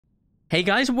Hey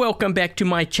guys, welcome back to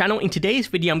my channel. In today's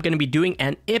video, I'm going to be doing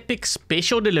an epic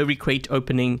special delivery crate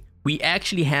opening. We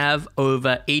actually have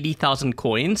over 80,000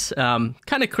 coins. Kind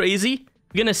of crazy.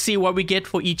 We're going to see what we get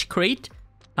for each crate.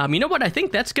 You know what? I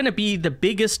think that's going to be the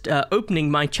biggest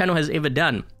opening my channel has ever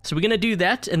done. So we're going to do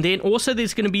that. And then also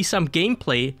there's going to be some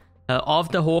gameplay of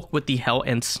the Hawk with the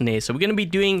Hel-Snaer. So we're going to be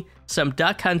doing some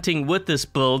duck hunting with this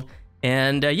build.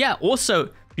 And yeah,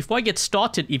 also, before I get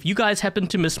started, if you guys happen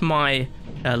to miss my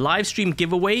live stream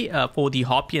giveaway for the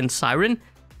Harpy and Siren,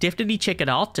 definitely check it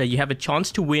out. You have a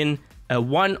chance to win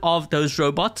one of those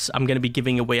robots. I'm going to be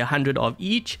giving away 100 of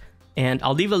each, and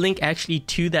I'll leave a link actually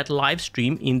to that live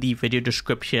stream in the video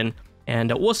description.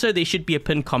 And also there should be a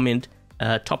pinned comment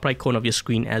top right corner of your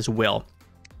screen as well.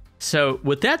 So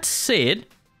with that said,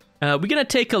 we're going to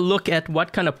take a look at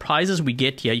what kind of prizes we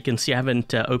get here. You can see I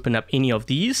haven't opened up any of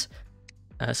these.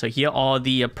 So here are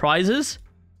the prizes,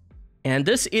 and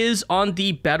this is on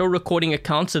the battle recording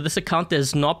account. So this account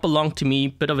does not belong to me,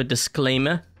 bit of a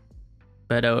disclaimer,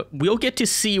 but we'll get to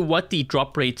see what the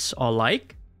drop rates are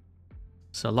like.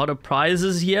 So a lot of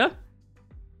prizes here.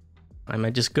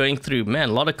 I'm just going through, man,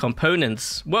 a lot of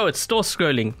components. Whoa, it's still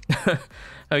scrolling.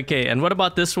 Okay, and what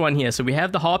about this one here? So we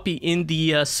have the Harpy in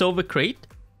the silver crate.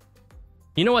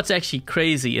 You know what's actually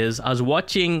crazy is I was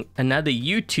watching another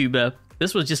YouTuber.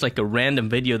 This was just like a random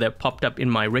video that popped up in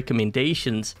my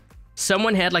recommendations.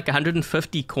 Someone had like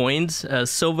 150 coins,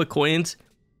 silver coins.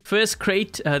 First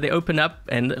crate they open up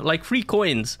and like free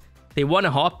coins. They won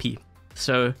a Harpy.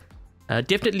 So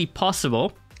definitely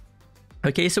possible.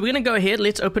 Okay, so we're going to go ahead.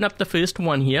 Let's open up the first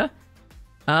one here.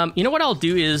 You know what I'll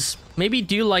do is maybe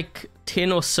do like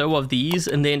 10 or so of these.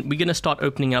 And then we're going to start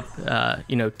opening up,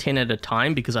 10 at a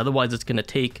time. Because otherwise it's going to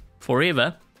take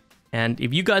forever. And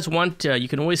if you guys want, you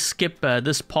can always skip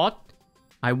this part.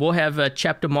 I will have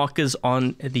chapter markers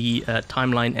on the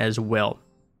timeline as well.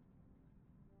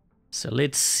 So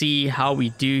let's see how we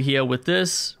do here with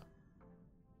this.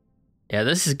 Yeah,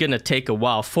 this is going to take a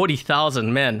while.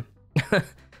 40,000, man.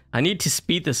 I need to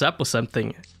speed this up or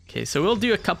something. Okay, so we'll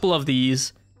do a couple of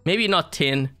these. Maybe not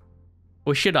 10.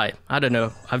 Or should I? I don't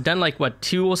know. I've done like, what,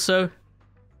 2 or so?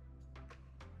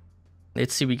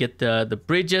 Let's see, we get the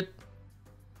Bridget.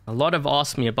 A lot have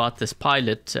asked me about this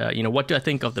pilot. What do I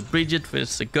think of the Bridget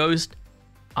versus the Ghost?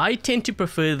 I tend to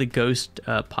prefer the Ghost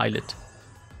pilot.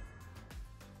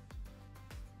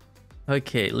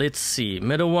 Okay, let's see.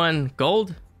 Middle one,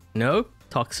 gold? No.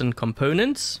 Toxin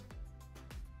components.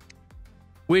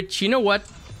 Which, you know what?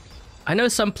 I know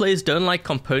some players don't like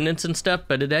components and stuff,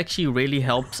 but it actually really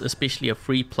helps, especially a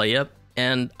free player.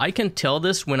 And I can tell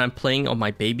this when I'm playing on my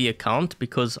baby account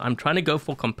because I'm trying to go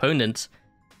for components.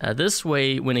 This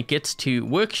way, when it gets to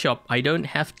workshop, I don't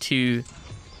have to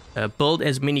build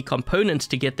as many components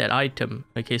to get that item.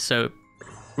 Okay, so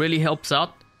really helps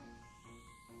out.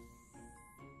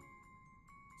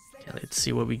 Okay, let's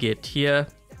see what we get here.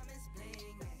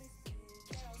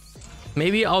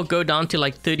 Maybe I'll go down to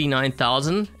like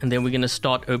 39,000 and then we're going to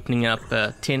start opening up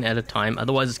 10 at a time.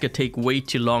 Otherwise, it's going to take way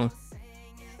too long.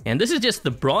 And this is just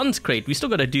the bronze crate. We still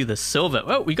got to do the silver.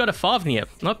 Oh, we got a Fafnir.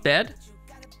 Not bad.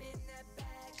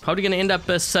 Probably going to end up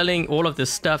selling all of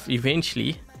this stuff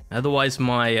eventually. Otherwise,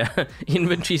 my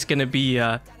inventory is going to be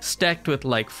stacked with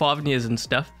like Fafnirs and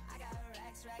stuff.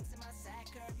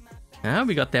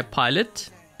 We got that pilot.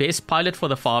 Best pilot for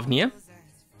the Fafnir.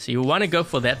 So you want to go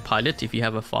for that pilot if you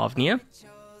have a Fafnir.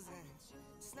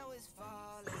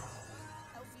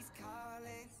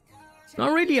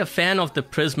 Not really a fan of the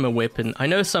Prisma weapon. I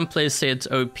know some players say it's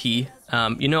OP.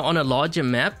 On a larger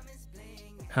map.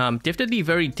 Definitely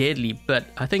very deadly, but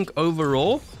I think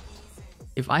overall,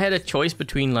 if I had a choice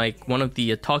between like one of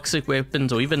the toxic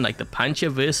weapons or even like the puncher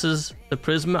versus the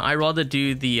Prisma, I'd rather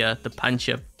do the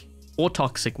puncher or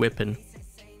toxic weapon.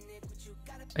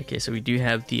 Okay, so we do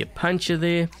have the puncher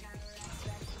there.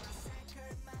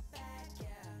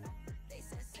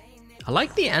 I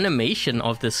like the animation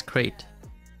of this crate.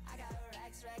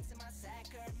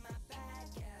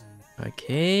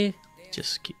 Okay,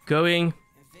 just keep going.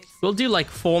 We'll do like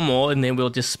 4 more and then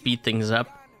we'll just speed things up.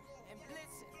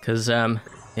 Cause yeah,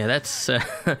 that's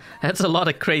a lot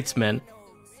of crates, man.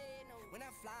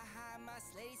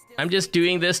 I'm just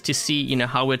doing this to see,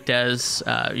 how it does,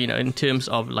 in terms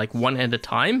of like 1 at a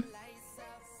time.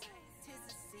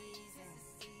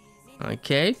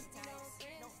 Okay.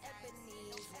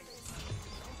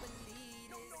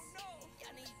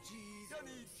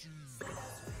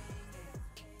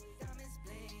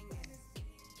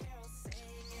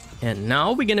 And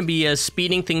now we're going to be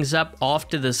speeding things up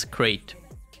after this crate.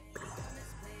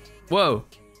 Whoa,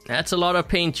 that's a lot of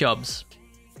paint jobs.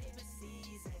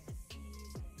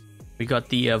 We got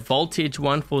the voltage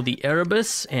one for the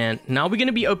Erebus, and now we're going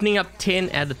to be opening up 10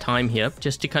 at a time here,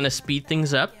 just to kind of speed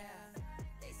things up.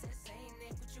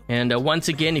 And once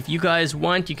again, if you guys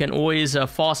want, you can always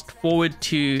fast forward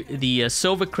to the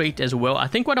silver crate as well. I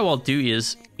think what I will do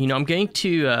is, I'm going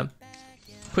to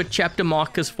put chapter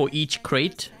markers for each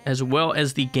crate, as well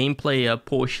as the gameplay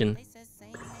portion.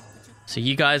 So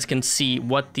you guys can see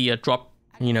what the drop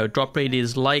rate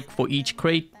is like for each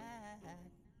crate.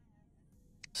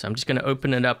 So I'm just going to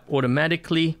open it up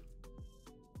automatically.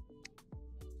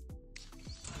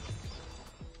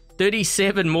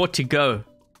 37 more to go.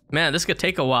 Man, this could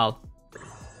take a while.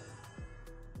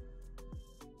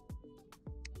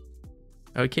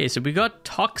 Okay, so we got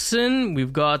Toxin.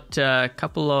 We've got a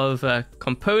couple of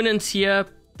components here.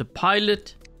 The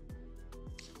pilot.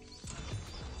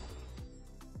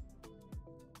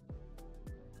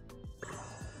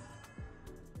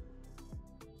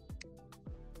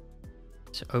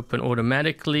 So open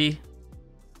automatically.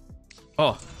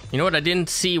 Oh, you know what? I didn't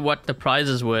see what the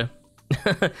prizes were.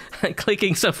 I'm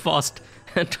clicking so fast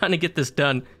and trying to get this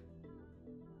done.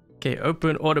 Okay,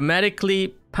 open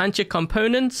automatically. Puncher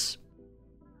components.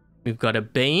 We've got a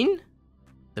Bane.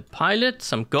 The pilot,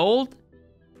 some gold.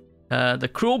 The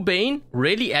Cruel Bane.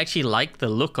 Really actually like the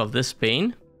look of this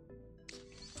Bane.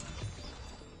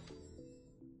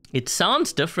 It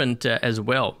sounds different as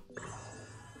well.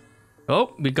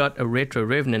 Oh, we got a Retro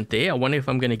Revenant there. I wonder if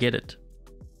I'm going to get it.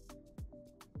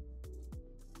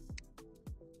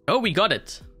 Oh, we got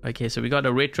it. Okay, so we got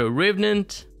a Retro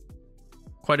Revenant.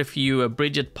 Quite a few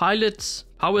Bridget pilots.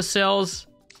 Power cells.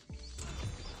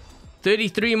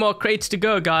 33 more crates to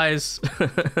go, guys.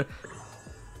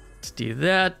 Let's do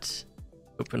that.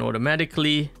 Open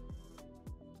automatically.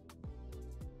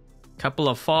 Couple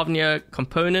of Fafnirs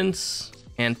components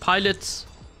and pilots.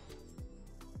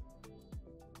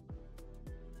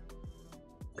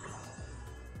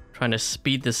 Trying to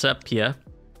speed this up here.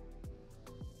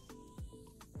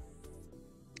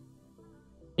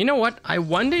 You know what? I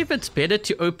wonder if it's better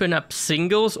to open up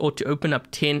singles or to open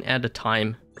up 10 at a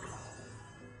time. I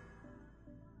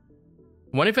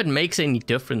wonder if it makes any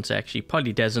difference, actually.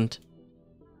 Probably doesn't.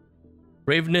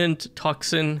 Revenant,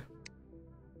 Toxin.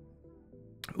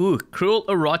 Ooh, Cruel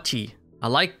Orochi. I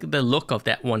like the look of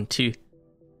that one too.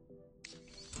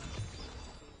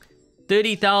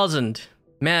 30,000.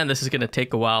 Man, this is going to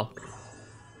take a while.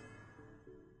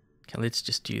 Okay, let's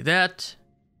just do that.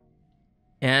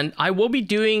 And I will be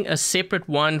doing a separate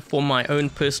one for my own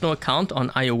personal account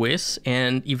on iOS.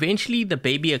 And eventually the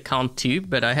baby account too.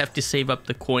 But I have to save up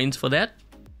the coins for that.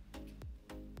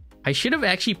 I should have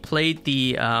actually played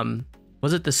the...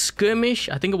 was it the Skirmish?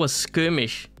 I think it was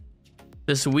Skirmish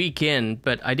this weekend.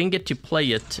 But I didn't get to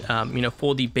play it,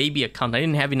 for the baby account. I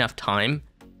didn't have enough time.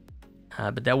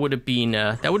 But that would have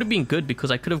been good because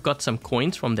I could have got some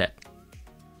coins from that.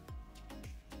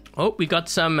 Oh, we got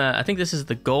some, I think this is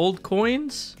the gold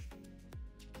coins.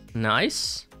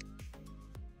 Nice.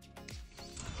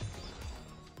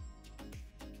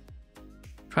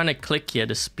 Trying to click here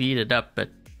to speed it up, but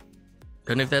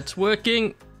don't know if that's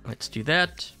working. Let's do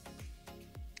that.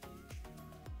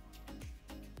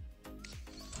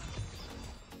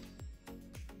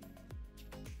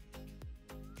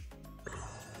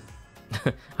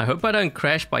 I hope I don't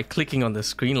crash by clicking on the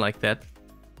screen like that.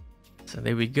 So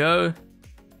there we go.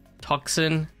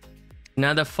 Toxin.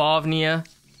 Another Fafnir.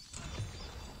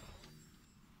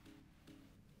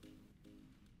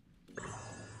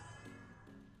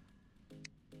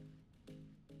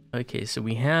 Okay, so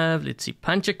we have, let's see,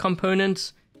 puncher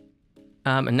components.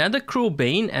 Another Cruel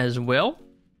Bane as well.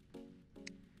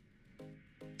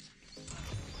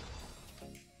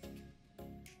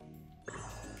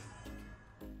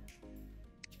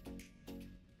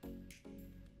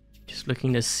 Just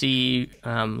looking to see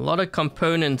a lot of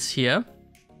components here.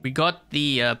 We got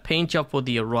the paint job for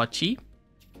the Orochi.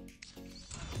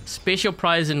 Special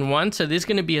prize in one, so there's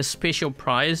going to be a special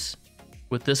prize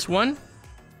with this one.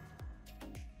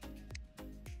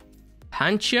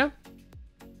 Puncher.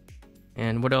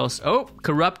 And what else? Oh,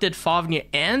 Corrupted Fafnir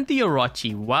and the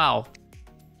Orochi. Wow.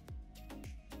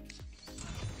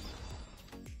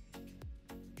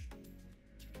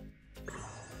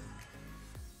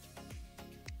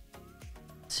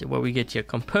 Let's see what we get here.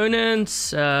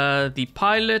 Components, the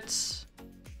pilots.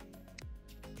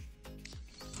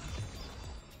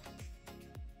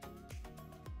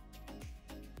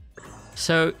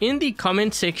 So in the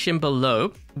comment section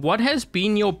below, what has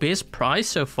been your best prize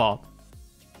so far?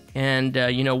 And,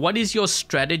 what is your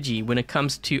strategy when it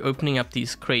comes to opening up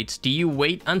these crates? Do you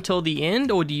wait until the end,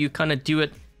 or do you kind of do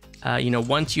it,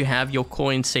 once you have your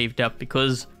coins saved up?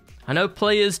 Because I know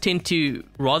players tend to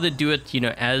rather do it, you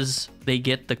know, as they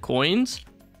get the coins.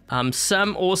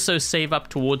 Some also save up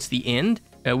towards the end,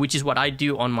 which is what I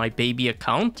do on my baby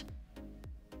account.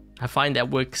 I find that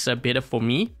works better for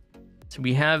me. So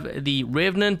we have the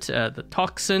Revenant, the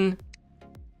Toxin.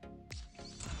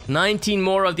 19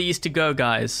 more of these to go,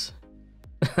 guys.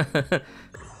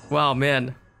 Wow,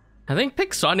 man. I think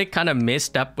Pixonic kind of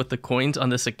messed up with the coins on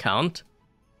this account.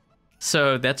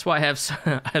 So that's why I have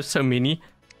so many.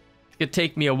 It could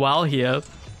take me a while here.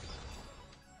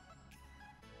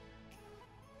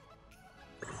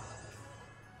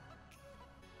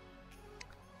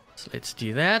 So let's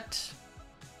do that.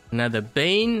 Another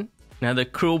Bane. Another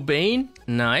Cruel Bane.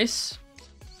 Nice.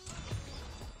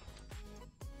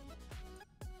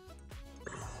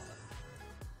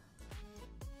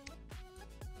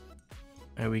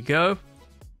 There we go.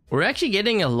 We're actually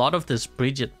getting a lot of this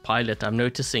Bridget pilot. I'm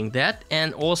noticing that.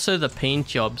 And also the paint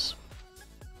jobs.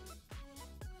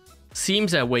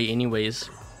 Seems that way anyways.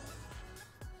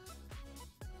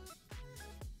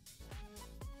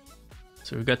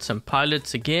 So we've got some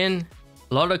pilots again.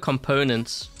 A lot of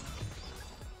components.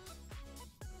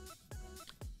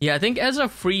 Yeah, I think as a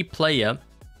free player,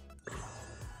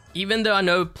 even though I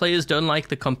know players don't like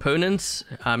the components,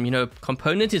 you know,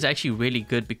 component is actually really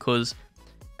good because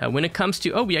when it comes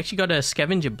to... Oh, we actually got a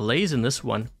scavenger blaze in this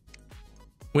one.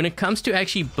 When it comes to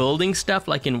actually building stuff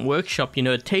like in workshop, you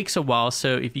know, it takes a while.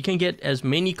 So if you can get as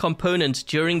many components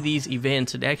during these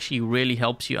events, it actually really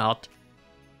helps you out.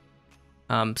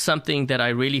 Something that I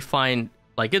really find,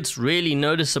 like, it's really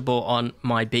noticeable on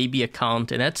my baby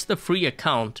account, and that's the free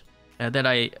account that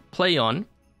I play on.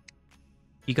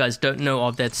 You guys don't know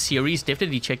of that series,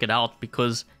 definitely check it out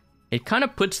because it kind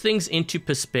of puts things into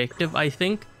perspective, I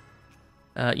think.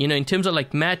 You know, in terms of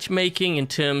like matchmaking, in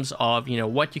terms of, you know,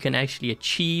 what you can actually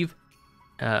achieve,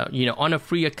 you know, on a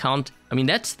free account. I mean,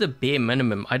 that's the bare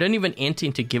minimum. I don't even enter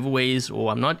into giveaways,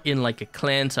 or I'm not in like a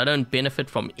clan, so I don't benefit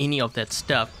from any of that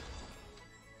stuff.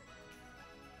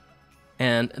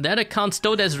 And that account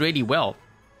still does really well,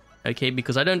 okay,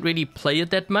 because I don't really play it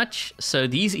that much. So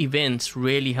these events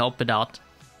really help it out.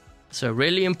 So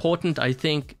really important, I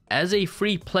think, as a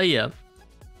free player,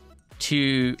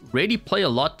 to really play a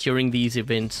lot during these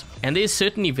events. And there's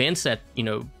certain events that, you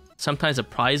know, sometimes the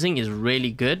pricing is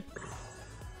really good.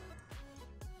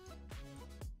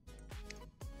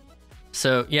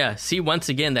 So yeah, see once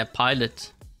again that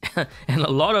pilot and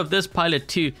a lot of this pilot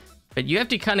too. But you have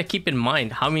to kind of keep in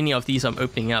mind how many of these I'm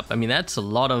opening up. I mean, that's a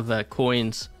lot of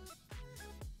coins.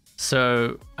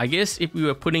 So I guess if we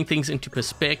were putting things into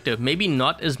perspective, maybe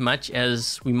not as much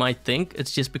as we might think.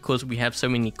 It's just because we have so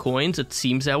many coins, it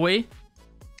seems that way.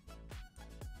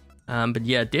 But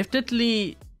yeah,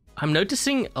 definitely I'm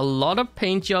noticing a lot of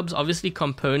paint jobs, obviously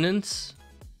components.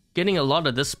 Getting a lot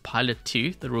of this pilot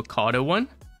too, the Ricardo one.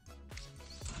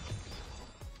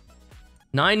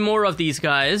 9 more of these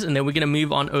guys, and then we're going to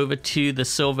move on over to the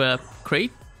silver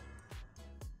crate.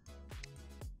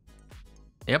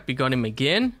 Yep, we got him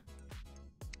again.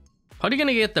 Probably going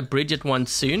to get the Bridget one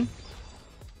soon.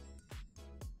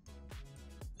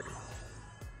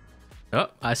 Oh,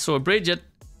 I saw Bridget.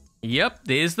 Yep,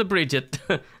 there's the Bridget.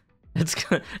 it's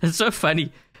so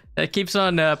funny. It keeps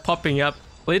on popping up.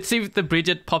 Let's see if the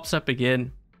Bridget pops up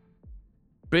again.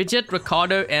 Bridget,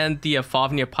 Ricardo, and the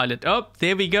Fafnir pilot. Oh,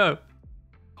 there we go.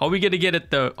 Are we gonna get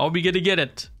it though? Are we gonna get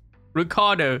it?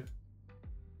 Ricardo.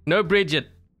 No Bridget.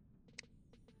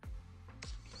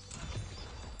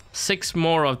 6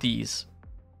 more of these.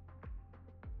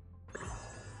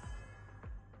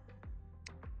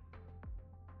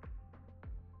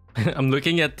 I'm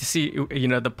looking at to see, you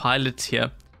know, the pilots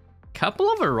here.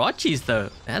 Couple of Orochis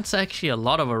though. That's actually a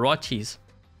lot of Orochis.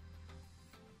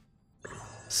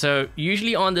 So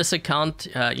usually on this account,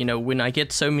 you know, when I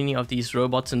get so many of these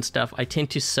robots and stuff, I tend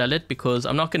to sell it because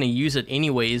I'm not going to use it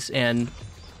anyways. And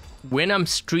when I'm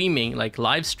streaming, like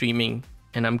live streaming,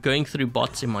 and I'm going through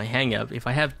bots in my Hangout, if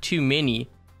I have too many,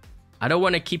 I don't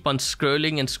want to keep on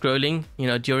scrolling and scrolling, you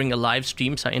know, during a live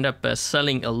stream. So I end up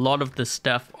selling a lot of the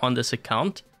stuff on this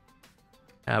account.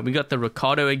 We got the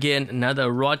Ricardo again, another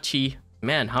Orochi.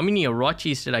 Man, how many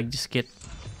Orochis did I just get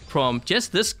from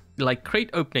just this like crate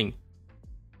opening?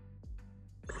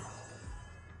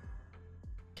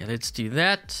 Okay, let's do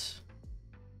that.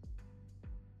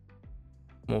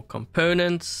 More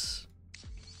components.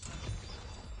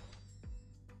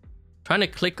 Trying to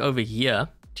click over here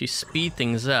to speed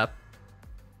things up.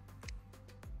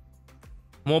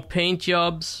 More paint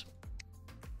jobs.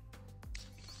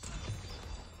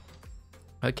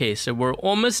 Okay, so we're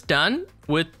almost done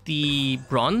with the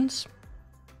bronze.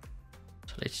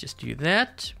 So let's just do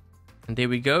that. And there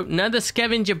we go. Another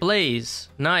scavenger blaze.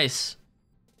 Nice.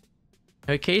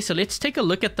 Okay, so let's take a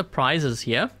look at the prizes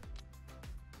here.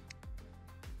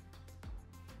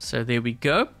 So there we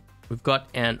go. We've got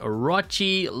an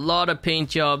Orochi, a lot of paint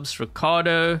jobs,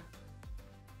 Ricardo,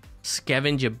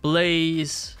 scavenger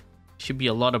blaze. Should be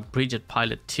a lot of Bridget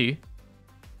pilot too.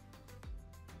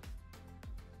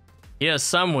 Here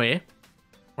somewhere.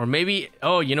 Or maybe,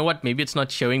 oh, you know what? Maybe it's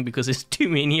not showing because there's too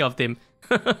many of them.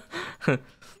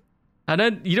 I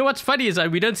don't, you know what's funny is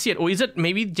that we don't see it. Or is it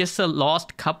maybe just the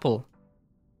last couple?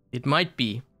 It might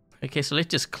be. Okay, so let's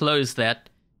just close that.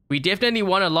 We definitely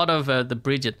want a lot of the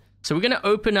Bridget. So we're going to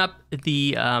open up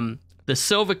the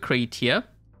silver crate here.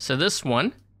 So this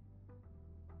one.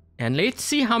 And let's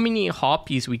see how many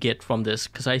harpies we get from this.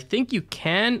 Because I think you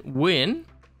can win.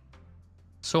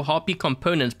 So harpy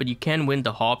components, but you can win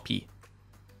the harpy.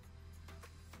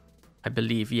 I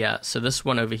believe, yeah. So this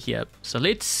one over here. So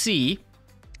let's see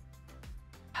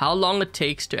how long it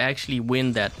takes to actually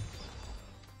win that.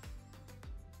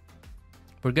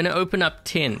 We're going to open up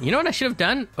 10. You know what I should have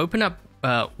done? Open up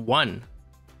 1.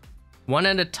 One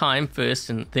at a time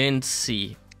first and then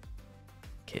see.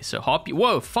 Okay, so harpy.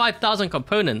 Whoa, 5,000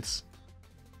 components.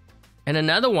 And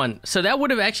another one. So that would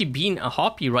have actually been a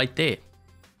harpy right there.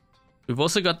 We've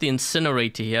also got the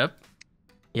incinerator here.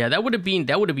 Yeah, that would have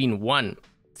been 1.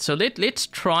 So let's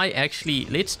try actually,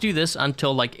 let's do this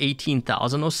until like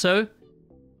 18,000 or so.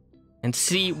 And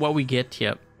see what we get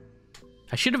here.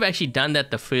 I should have actually done that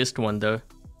the first one though.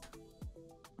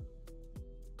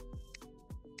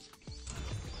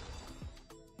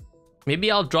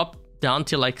 Maybe I'll drop down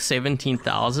to like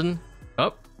 17,000.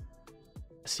 Oh,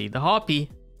 see the harpy.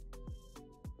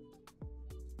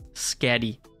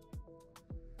 Scatty.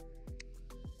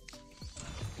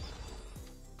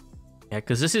 Yeah,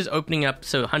 because this is opening up,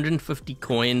 so 150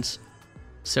 coins.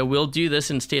 So we'll do this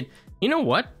instead. You know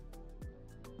what?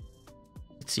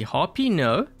 Let's see, harpy,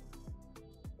 no.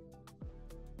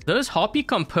 Those harpy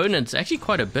components, actually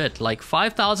quite a bit. Like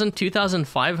 5,000,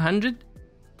 2,500.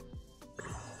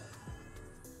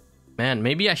 Man,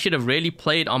 maybe I should have really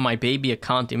played on my baby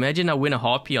account. Imagine I win a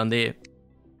harpy on there.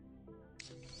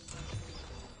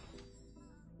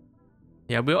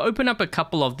 Yeah, we'll open up a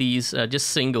couple of these, just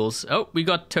singles. Oh, we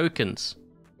got tokens.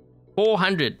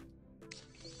 400.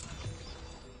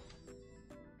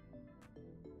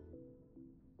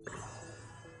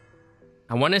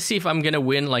 I want to see if I'm going to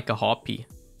win like a harpy.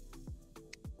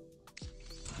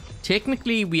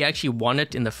 Technically, we actually won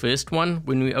it in the first one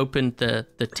when we opened the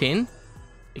 10.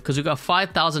 Because we got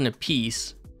 5,000 a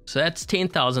piece. So that's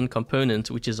 10,000 components,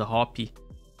 which is a harpy.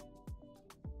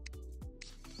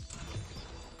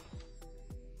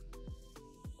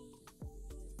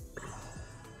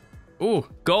 Ooh,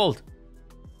 gold.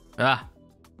 Ah.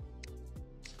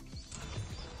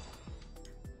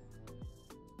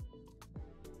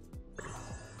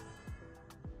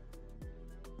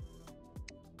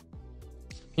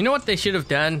 You know what they should have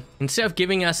done? Instead of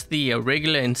giving us the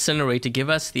regular incinerator, give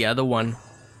us the other one.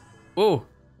 Oh,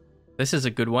 this is a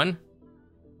good one.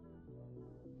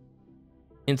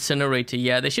 Incinerator,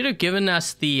 yeah. They should have given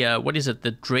us the, what is it?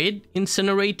 The Dread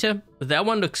Incinerator. That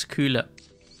one looks cooler.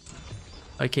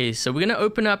 Okay, so we're going to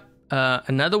open up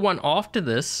another one after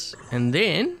this. And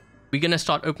then we're going to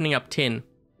start opening up 10.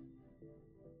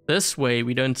 This way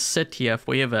we don't sit here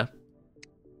forever.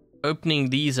 Opening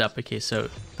these up. Okay, so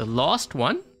the last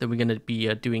one, then we're going to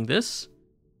be doing this.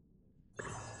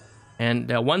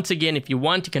 And once again, if you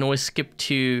want, you can always skip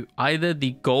to either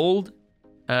the gold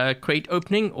crate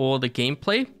opening or the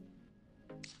gameplay.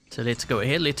 So let's go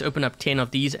ahead. Let's open up 10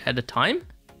 of these at a time.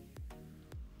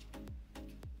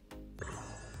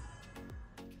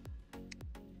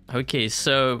 Okay,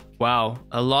 so wow,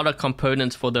 a lot of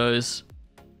components for those.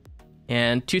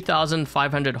 And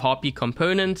 2,500 harpy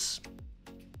components.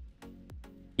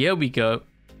 Here we go.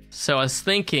 So I was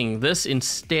thinking this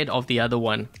instead of the other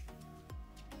one.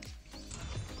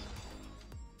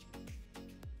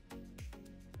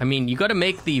 I mean, you got to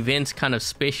make the events kind of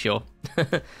special,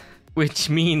 which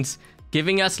means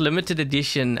giving us limited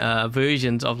edition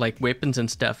versions of like weapons and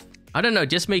stuff. I don't know,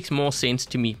 just makes more sense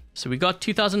to me. So we got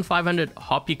 2,500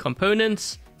 harpy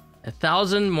components,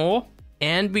 1,000 more,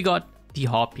 and we got the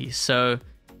harpy. So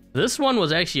this one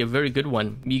was actually a very good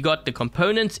one. We got the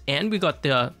components and we got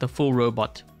the full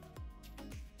robot.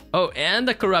 Oh, and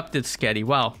the corrupted Scatty.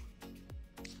 Wow.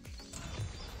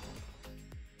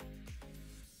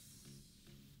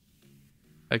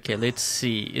 Okay, let's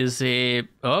see. Is there...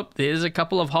 Oh, there's a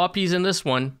couple of harpies in this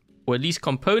one. Or at least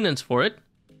components for it.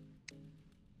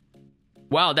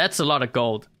 Wow, that's a lot of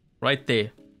gold. Right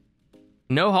there.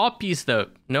 No harpies, though.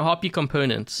 No harpy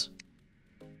components.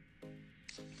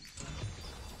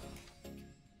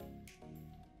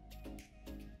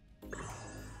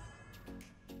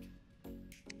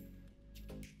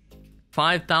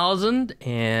 5,000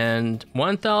 and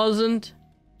 1,000.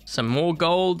 Some more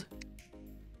gold.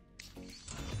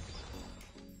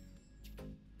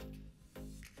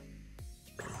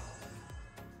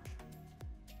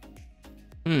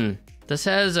 This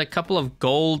has a couple of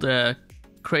gold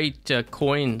crate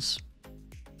coins.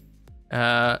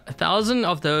 1,000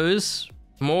 of those.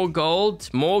 More gold,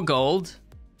 more gold.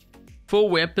 4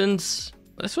 weapons.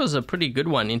 This was a pretty good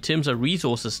one in terms of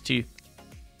resources too.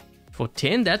 For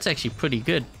 10, that's actually pretty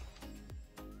good.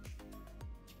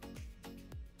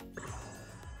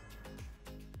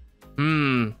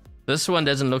 This one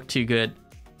doesn't look too good.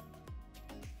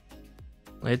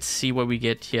 Let's see what we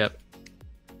get here.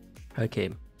 Okay,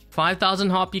 5,000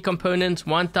 harpy components,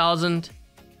 1,000,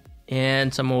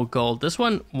 and some more gold. This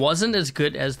one wasn't as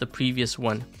good as the previous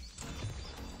one.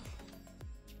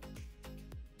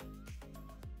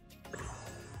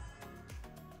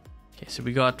 Okay, so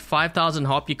we got 5,000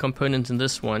 harpy components in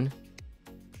this one.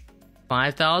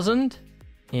 5,000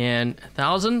 and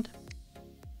 1,000.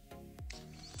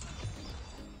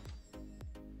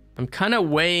 I'm kind of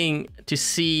weighing to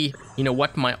see,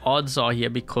 what my odds are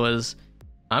here, because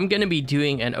I'm going to be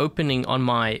doing an opening on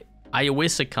my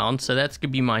iOS account, so that's going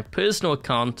to be my personal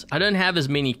account. I don't have as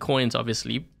many coins,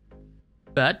 obviously,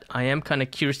 but I am kind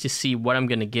of curious to see what I'm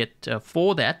going to get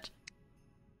for that.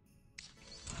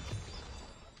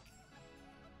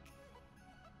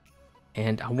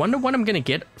 And I wonder what I'm going to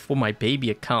get for my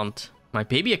baby account. My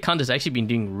baby account has actually been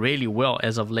doing really well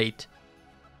as of late.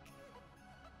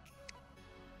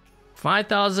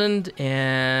 5,000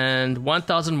 and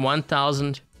 1,000,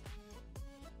 1,000.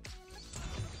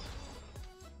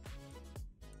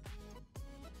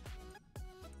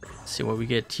 See what we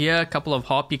get here. A couple of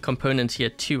harpy components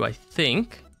here too, I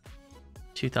think.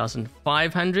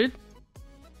 2,500.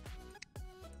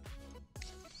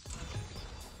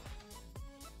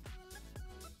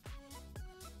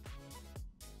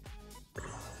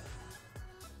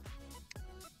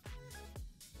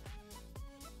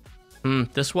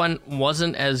 This one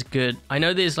wasn't as good. I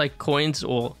know there's like coins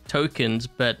or tokens,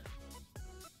 but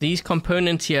these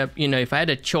components here, if I had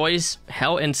a choice,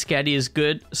 Hell and Scatty is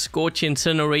good. Scorch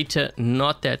Incinerator,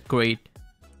 not that great.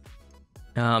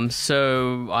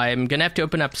 So I'm gonna have to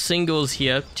open up singles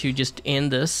here to just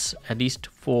end this, at least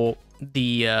for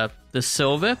the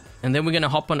silver, and then we're gonna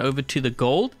hop on over to the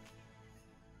gold.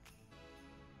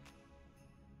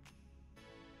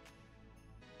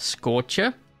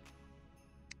 Scorcher.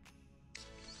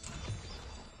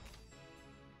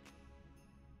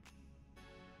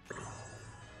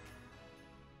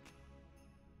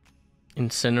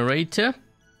 Incinerator.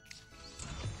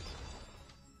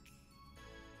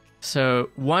 So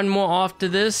one more after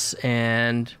this,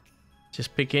 and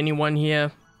just pick anyone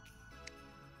here.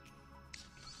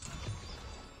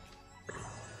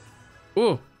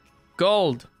 Ooh,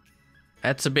 gold.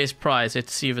 That's the best prize.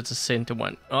 Let's see if it's a center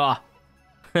one. Ah,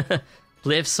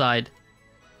 left side.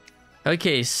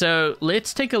 Okay, so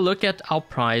let's take a look at our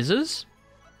prizes.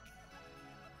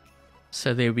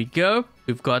 So there we go.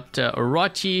 We've got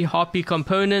Orochi, Harpy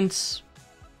components.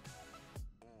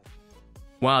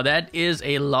 Wow, that is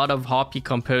a lot of Harpy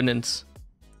components.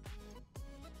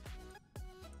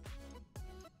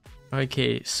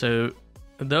 Okay, so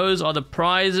those are the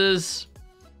prizes.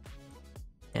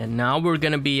 And now we're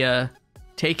going to be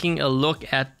taking a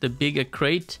look at the bigger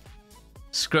crate.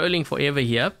 Scrolling forever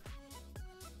here.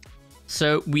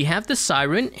 So we have the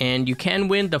Siren, and you can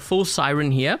win the full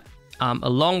Siren here.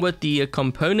 Along with the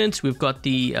components, we've got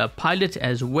the pilot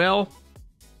as well.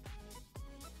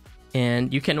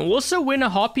 And you can also win a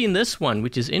Harpy in this one,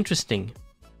 which is interesting.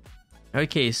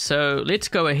 Okay, so let's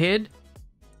go ahead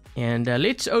and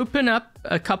let's open up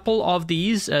a couple of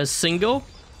these single.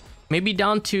 Maybe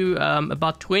down to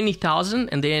about 20,000,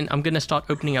 and then I'm going to start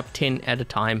opening up 10 at a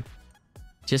time.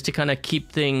 Just to kind of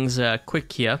keep things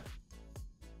quick here.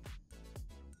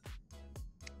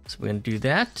 So we're going to do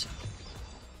that.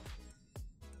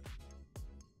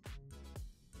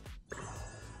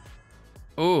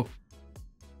 Oh,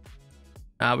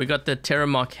 we got the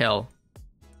Terramark Hell.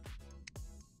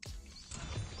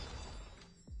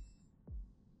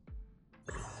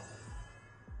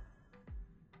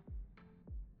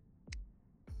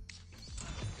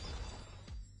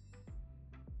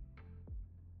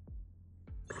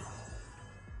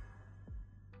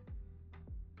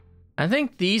 I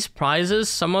think these prizes,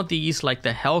 some of these like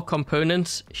the Hell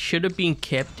components, should have been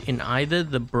kept in either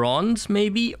the bronze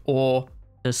maybe or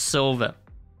the silver.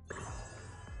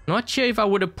 Not sure if I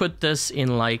would have put this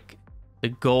in like the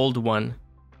gold one.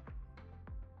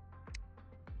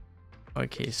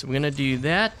 Okay, so we're gonna do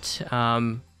that.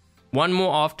 One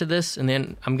more after this, and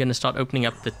then I'm gonna start opening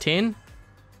up the 10.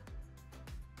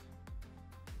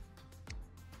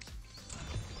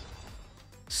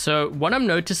 So what I'm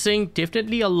noticing,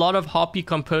 definitely a lot of Harpy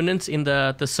components in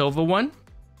the silver one.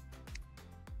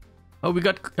 Oh, we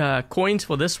got coins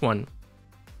for this one.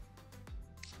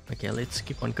 Okay, let's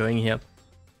keep on going here.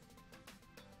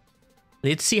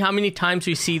 Let's see how many times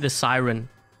we see the siren.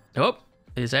 Oh,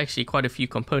 there's actually quite a few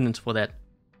components for that.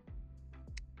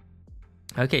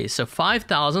 Okay, so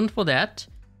 5,000 for that.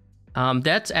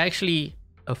 That's actually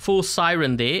a full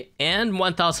siren there, and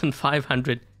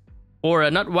 1,500,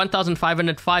 or not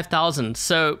 1,500, 5,000.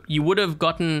 So you would have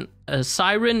gotten a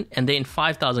siren and then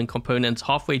 5,000 components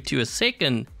halfway to a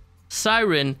second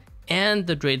siren and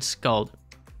the Dread Skull.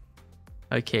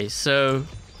 Okay, so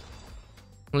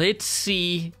let's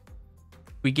see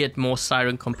if we get more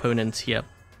siren components here.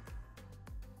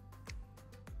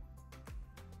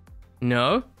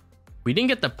 No, we didn't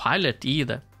get the pilot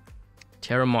either.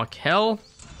 Terramark Hel.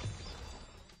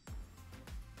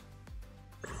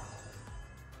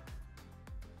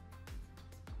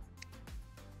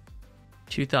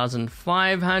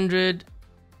 $2,500.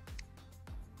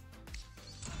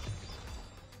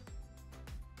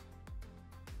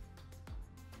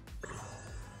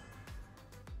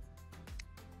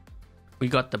 We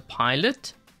got the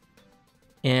pilot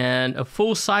and a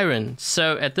full siren.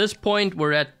 So at this point,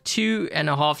 we're at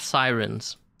 2.5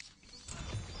 sirens.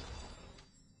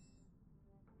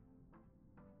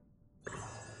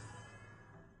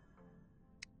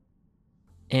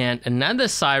 And another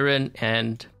siren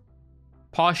and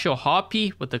partial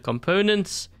Harpy with the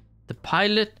components, the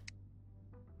pilot.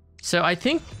 So I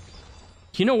think,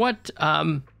 you know what?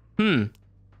 Trying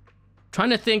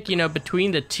to think,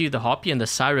 between the two, the Harpy and the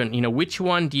siren, which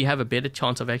one do you have a better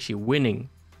chance of actually winning?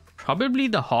 Probably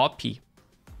the Harpy.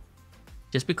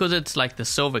 Just because it's like the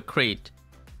silver crate.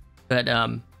 But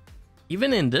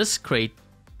even in this crate,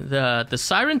 the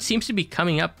siren seems to be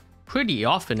coming up pretty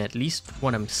often, at least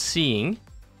what I'm seeing.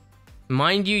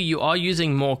 Mind you, you are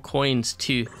using more coins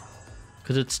too,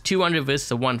 because it's 200 versus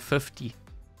the 150.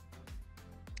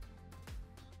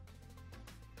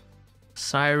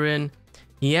 Siren.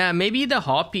 Yeah, maybe the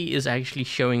Harpy is actually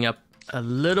showing up a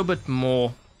little bit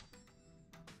more.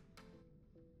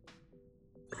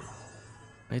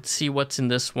 Let's see what's in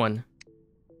this one.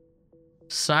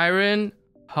 Siren,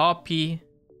 Harpy.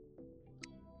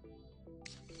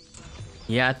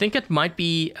 Yeah, I think it might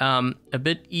be a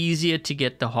bit easier to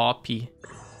get the Harpy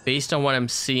based on what I'm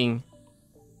seeing.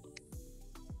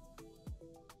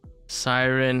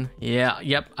 Siren. Yeah,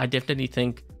 yep, I definitely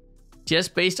think.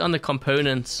 Just based on the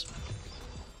components.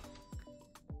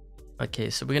 Okay,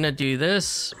 so we're gonna do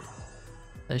this.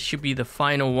 That should be the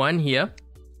final one here.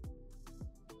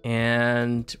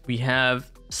 And we have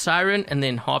siren and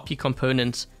then Harpy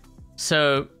components.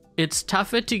 So it's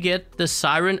tougher to get the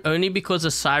siren only because the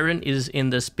siren is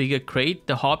in this bigger crate.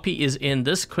 The Harpy is in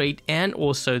this crate and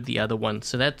also the other one.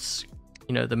 So that's,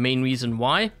 the main reason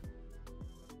why.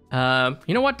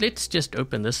 You know what? Let's just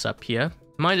open this up here.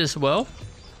 Might as well.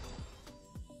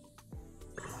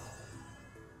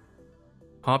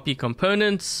 Harpy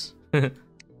components. Let's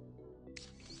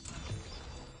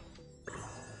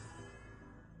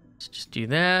just do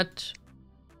that.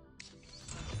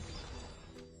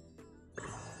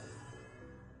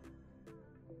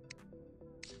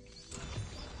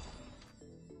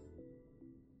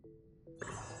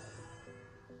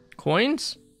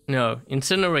 Coins? No,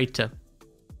 incinerator.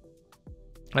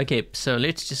 Okay, so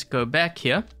let's just go back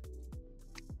here.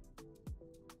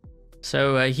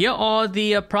 So here are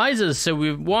the prizes. So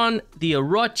we've won the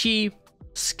Orochi,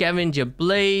 Scavenger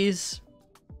Blaze,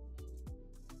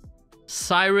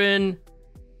 Siren.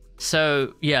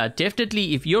 So yeah,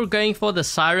 definitely if you're going for the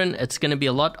Siren, it's going to be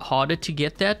a lot harder to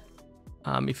get that.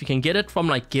 If you can get it from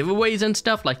like giveaways and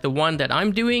stuff like the one that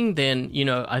I'm doing, then,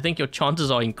 I think your chances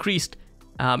are increased,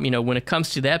 when it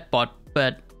comes to that bot.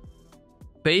 But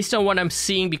based on what I'm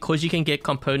seeing, because you can get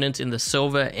components in the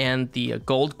silver and the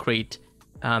gold crate,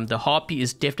 the Harpy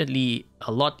is definitely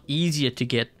a lot easier to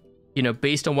get,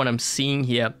 based on what I'm seeing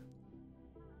here.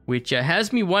 Which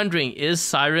has me wondering, is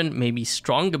Siren maybe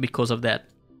stronger because of that?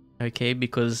 Okay,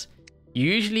 because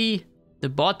usually the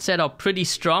bots that are pretty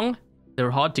strong, they're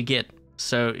hard to get.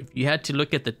 So if you had to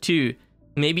look at the two,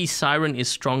 maybe Siren is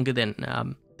stronger than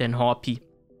Harpy.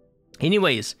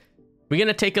 Anyways, we're going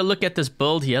to take a look at this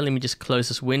build here. Let me just close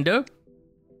this window.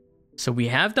 So we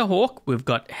have the Hawk, we've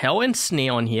got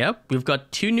Hel-Snaer on here, we've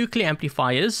got 2 nuclear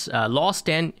amplifiers, Last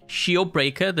Stand, Shield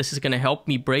Breaker. This is going to help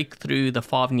me break through the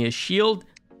Fafnirs shield.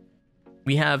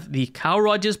 We have the Carl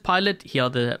Rogers pilot, here are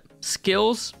the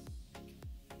skills.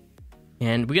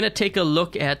 And we're going to take a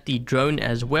look at the drone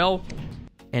as well.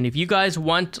 And if you guys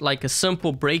want like a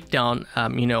simple breakdown,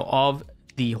 of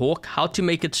the Hawk, how to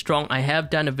make it strong. I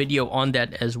have done a video on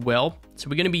that as well. So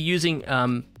we're going to be using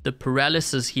the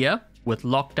paralysis here with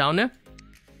Lockdowner.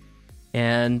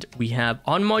 And we have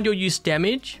on module use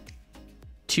damage,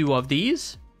 2 of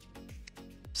these.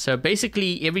 So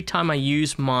basically every time I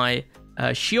use my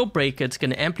shield breaker, it's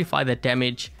going to amplify that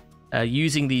damage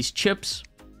using these chips.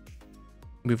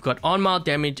 We've got on mild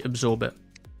damage absorber.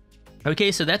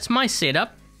 Okay, so that's my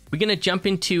setup. We're going to jump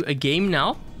into a game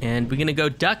now, and we're going to go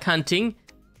duck hunting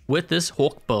with this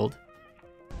Hawk build.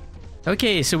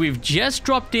 Okay, so we've just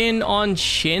dropped in on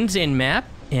Shenzhen map,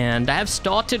 and I have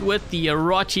started with the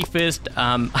Orochi first.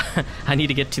 I need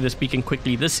to get to this beacon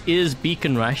quickly. This is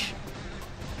Beacon Rush.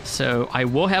 So I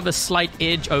will have a slight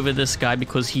edge over this guy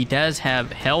because he does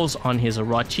have Hells on his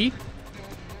Orochi.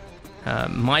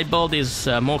 My build is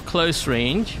more close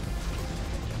range.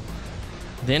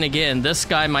 Then again, this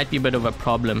guy might be a bit of a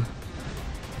problem.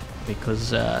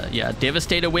 Because, yeah,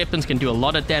 Devastator weapons can do a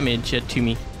lot of damage to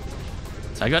me.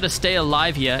 So I gotta stay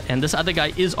alive here. And this other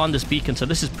guy is on this beacon, so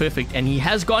this is perfect. And he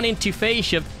has gone into phase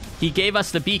shift. He gave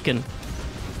us the beacon.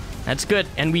 That's good.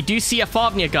 And we do see a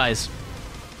Fafnir, guys.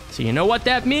 So you know what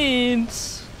that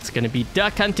means. It's gonna be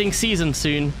duck hunting season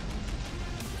soon.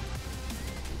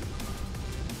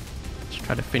 Let's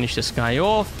try to finish this guy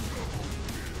off.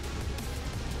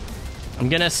 I'm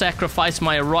gonna sacrifice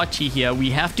my Orochi here. We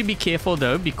have to be careful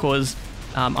though, because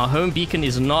our home beacon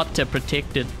is not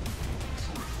protected.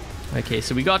 Okay,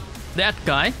 so we got that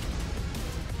guy.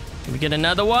 Can we get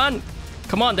another one?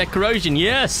 Come on, that corrosion,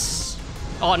 yes!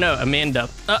 Oh no, Amanda.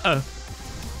 Uh-oh.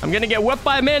 I'm gonna get whipped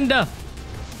by Amanda.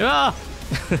 Ah!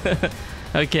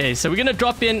 Okay, so we're gonna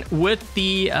drop in with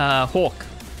the Hawk.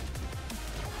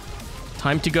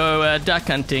 Time to go duck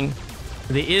hunting.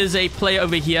 There is a player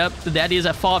over here. That is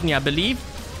a Fafnir, I believe.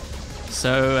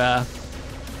 So,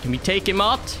 can we take him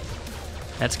out?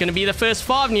 That's going to be the first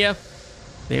Fafnir.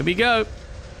 There we go.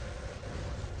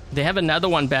 They have another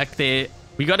one back there.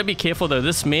 We got to be careful, though.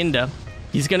 This Mender,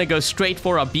 he's going to go straight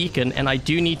for our beacon, and I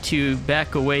do need to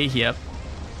back away here.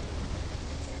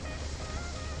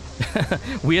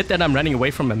 Weird that I'm running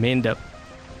away from a Mender.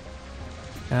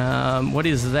 What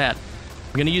is that?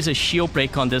 I'm going to use a shield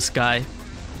break on this guy.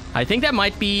 I think that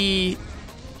might be...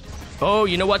 Oh,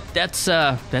 you know what? That's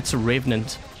a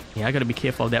Revenant. Yeah, I gotta be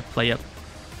careful of that player.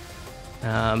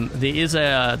 There is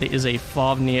a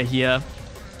Fafnir here.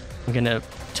 I'm gonna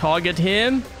target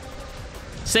him.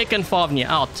 Second Fafnir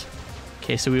out.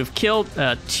 Okay, so we've killed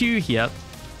 2 here.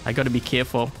 I gotta be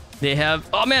careful. They have...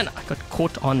 Oh man, I got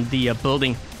caught on the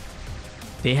building.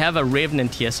 They have a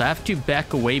Revenant here, so I have to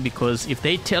back away because if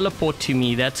they teleport to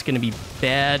me, that's gonna be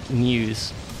bad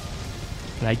news.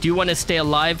 And I do want to stay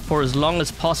alive for as long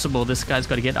as possible. This guy's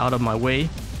got to get out of my way.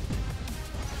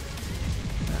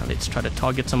 Let's try to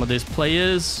target some of those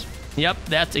players. Yep,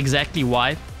 that's exactly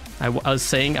why I was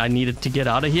saying I needed to get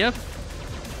out of here.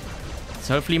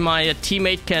 So hopefully my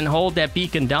teammate can hold that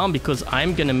beacon down because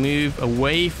I'm going to move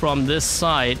away from this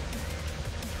side.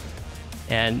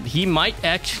 And he might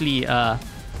actually...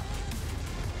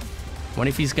 what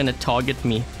if he's going to target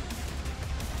me?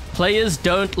 Players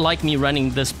don't like me running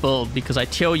this build because I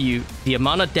tell you, the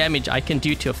amount of damage I can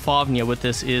do to a Fafnir with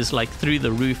this is like through the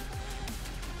roof.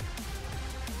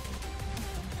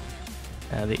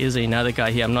 There is another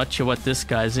guy here. I'm not sure what this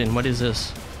guy's in. What is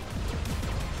this?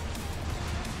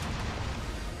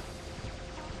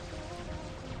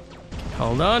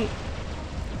 Hold on.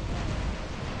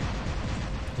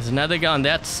 There's another guy on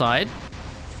that side.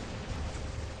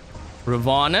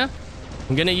 Ravana.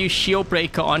 I'm going to use Shield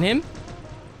Breaker on him.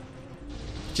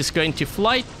 Just going to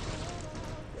flight.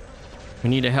 We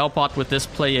need to help out with this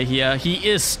player here. He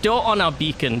is still on our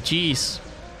beacon. Jeez.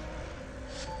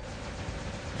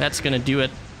 That's going to do it.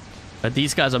 But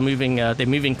these guys are moving, they're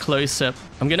moving closer.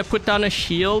 I'm going to put down a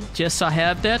shield just so I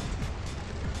have that.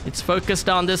 It's focused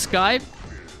on this guy.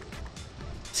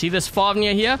 See this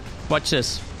Fafnir here? Watch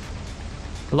this.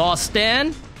 Last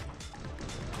stand.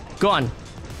 Gone.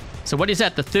 So what is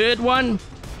that? The third one?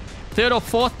 Third or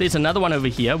fourth? There's another one over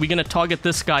here. We're going to target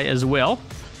this guy as well.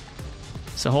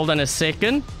 So hold on a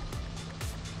second.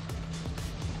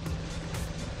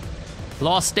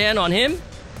 Last stand on him.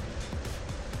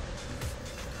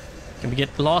 Can we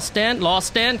get last stand? Last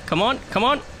stand. Come on. Come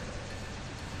on.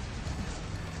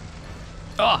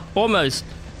 Oh, almost.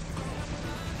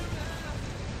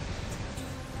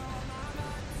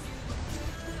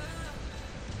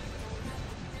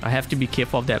 I have to be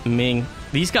careful of that Ming.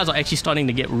 These guys are actually starting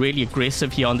to get really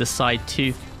aggressive here on this side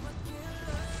too.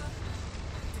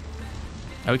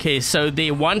 Okay, so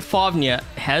the one Fafnir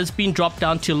has been dropped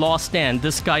down to last stand.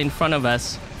 This guy in front of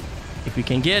us. If we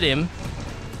can get him.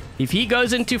 If he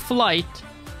goes into flight,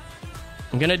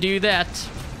 I'm gonna do that.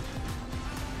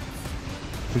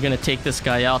 We're gonna take this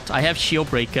guy out. I have shield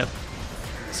breaker.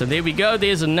 So there we go.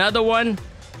 There's another one.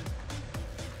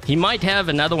 He might have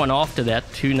another one after that.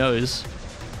 Who knows?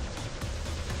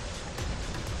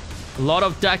 A lot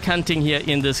of duck hunting here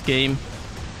in this game.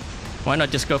 Why not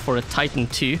just go for a Titan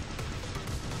too?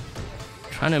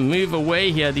 Trying to move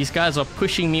away here. These guys are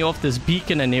pushing me off this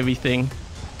beacon and everything.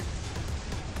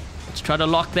 Let's try to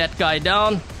lock that guy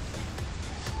down.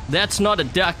 That's not a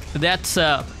duck. That's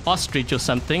a ostrich or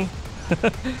something.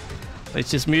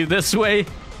 Let's just move this way.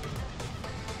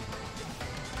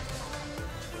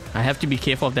 I have to be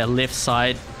careful of that left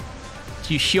side.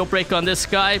 Let's use shield break on this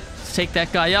guy. Let's take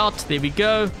that guy out. There we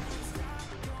go.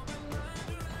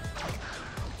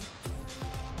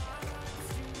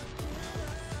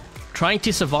 Trying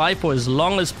to survive for as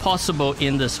long as possible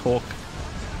in this hawk.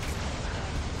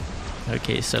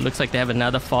 Okay, so it looks like they have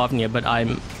another Fafnir, but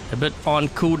I'm a bit on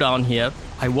cooldown here.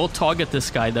 I will target this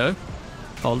guy though.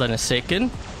 Hold on a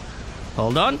second.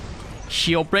 Hold on.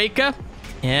 Shield breaker.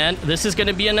 And this is going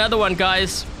to be another one,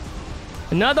 guys.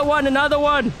 Another one, another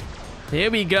one.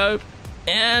 There we go.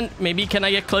 And maybe can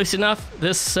I get close enough?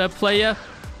 This player.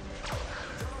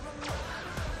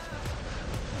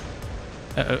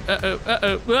 Uh-oh, uh-oh,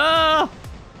 uh-oh. Ah!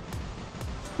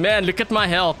 Man, look at my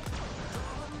health.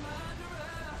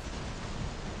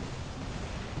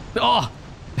 Oh!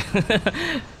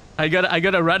 I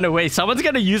gotta run away. Someone's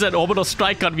gonna use an orbital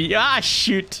strike on me. Ah,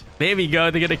 shoot. There we go.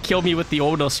 They're gonna kill me with the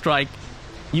orbital strike.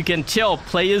 You can tell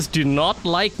players do not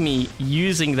like me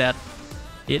using that.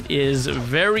 It is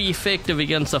very effective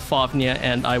against a Fafnir,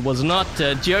 and I was not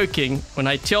joking when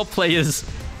I tell players,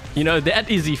 you know,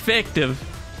 that is effective.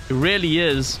 It really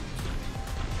is.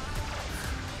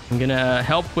 I'm gonna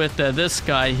help with this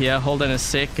guy here. Hold on a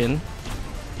second.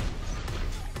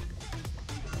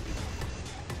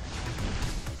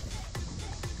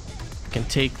 Can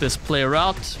take this player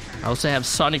out. I also have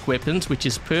sonic weapons, which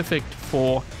is perfect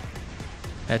for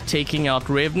taking out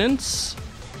revenants.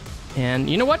 And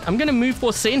you know what? I'm gonna move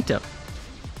for center.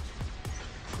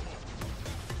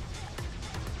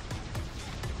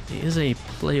 There is a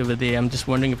play over there. I'm just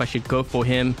wondering if I should go for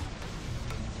him.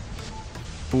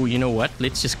 Oh, you know what?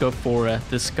 Let's just go for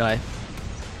this guy.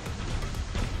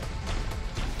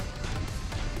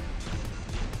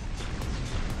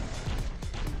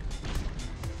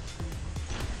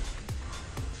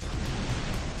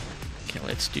 Okay,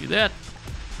 let's do that.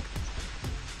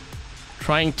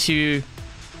 Trying to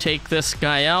take this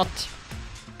guy out.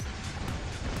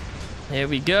 There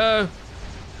we go.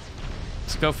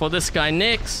 Let's go for this guy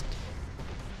next.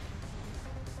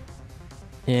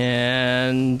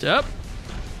 And up.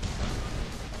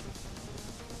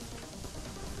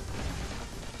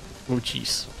 Oh,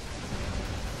 jeez.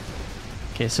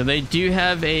 Okay, so they do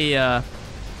have a...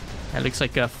 that looks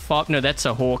like a... No, that's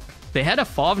a hawk. They had a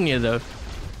Fafnir, though.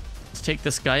 Let's take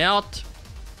this guy out.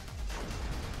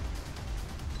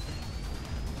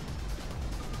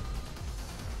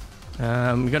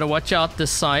 We gotta watch out this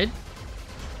side.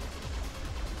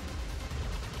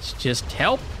 Let's just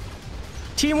help.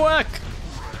 Teamwork!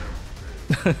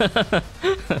 That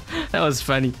was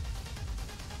funny.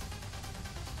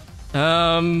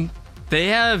 They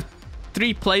have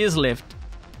 3 players left.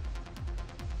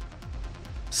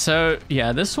 So,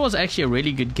 yeah, this was actually a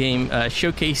really good game,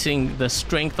 showcasing the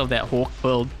strength of that hawk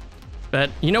build. But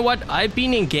you know what? I've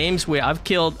been in games where I've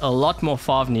killed a lot more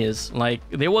Fafnirs. Like,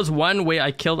 there was one where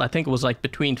I killed, I think it was like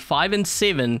between 5 and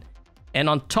 7. And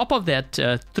on top of that,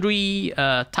 3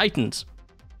 Titans.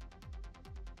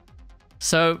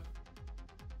 So,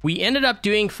 we ended up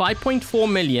doing 5.4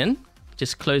 million.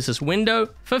 Just close this window.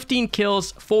 15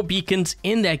 kills, 4 beacons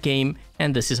in that game.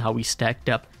 And this is how we stacked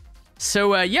up.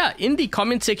 So, yeah, in the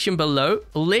comment section below,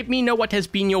 let me know what has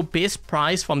been your best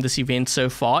prize from this event so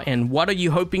far and what are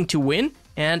you hoping to win.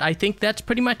 And I think that's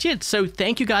pretty much it. So,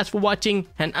 thank you guys for watching,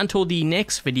 and until the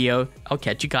next video, I'll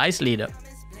catch you guys later.